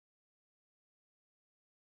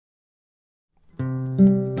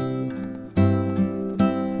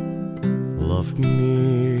Love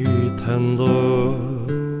me tender,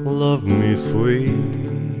 love me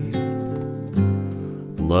sweet,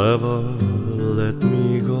 never let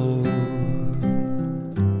me go.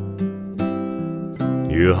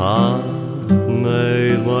 You have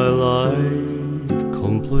made my life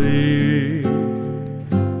complete,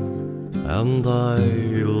 and I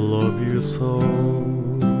love you so.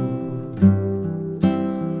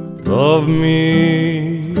 Love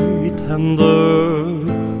me tender,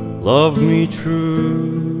 love me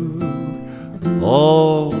true,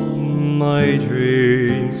 all my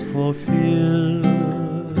dreams fulfill.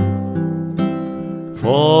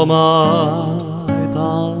 For my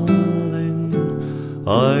darling,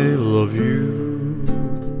 I love you,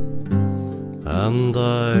 and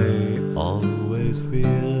I always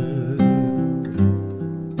will.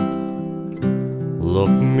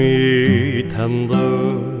 Love me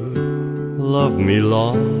tender, love me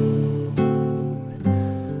long,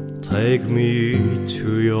 take me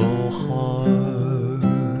to your heart,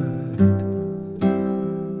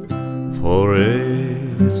 for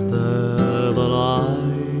it's there that I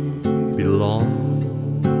belong,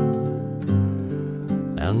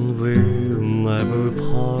 and we'll never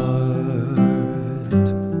part.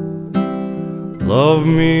 Love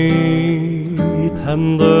me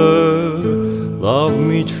tender, love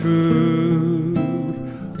me true,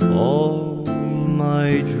 all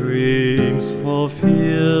my dreams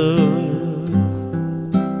fulfill.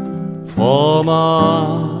 For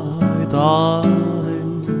my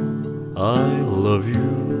darling, I love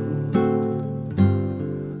you,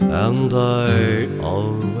 and I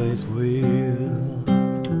always will.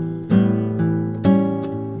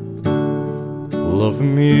 Love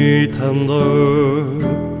me tender,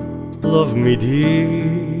 love me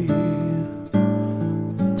dear,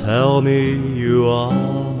 tell me you are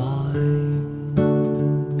mine.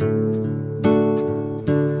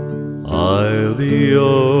 I'll be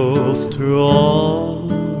yours to all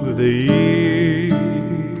the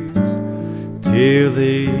years, till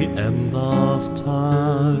the end of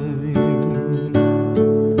time.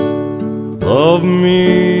 Love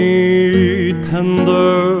me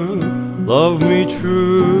tender, love me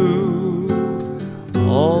true,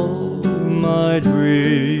 all my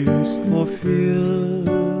dreams fulfill.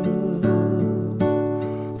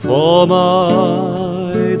 For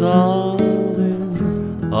my darling,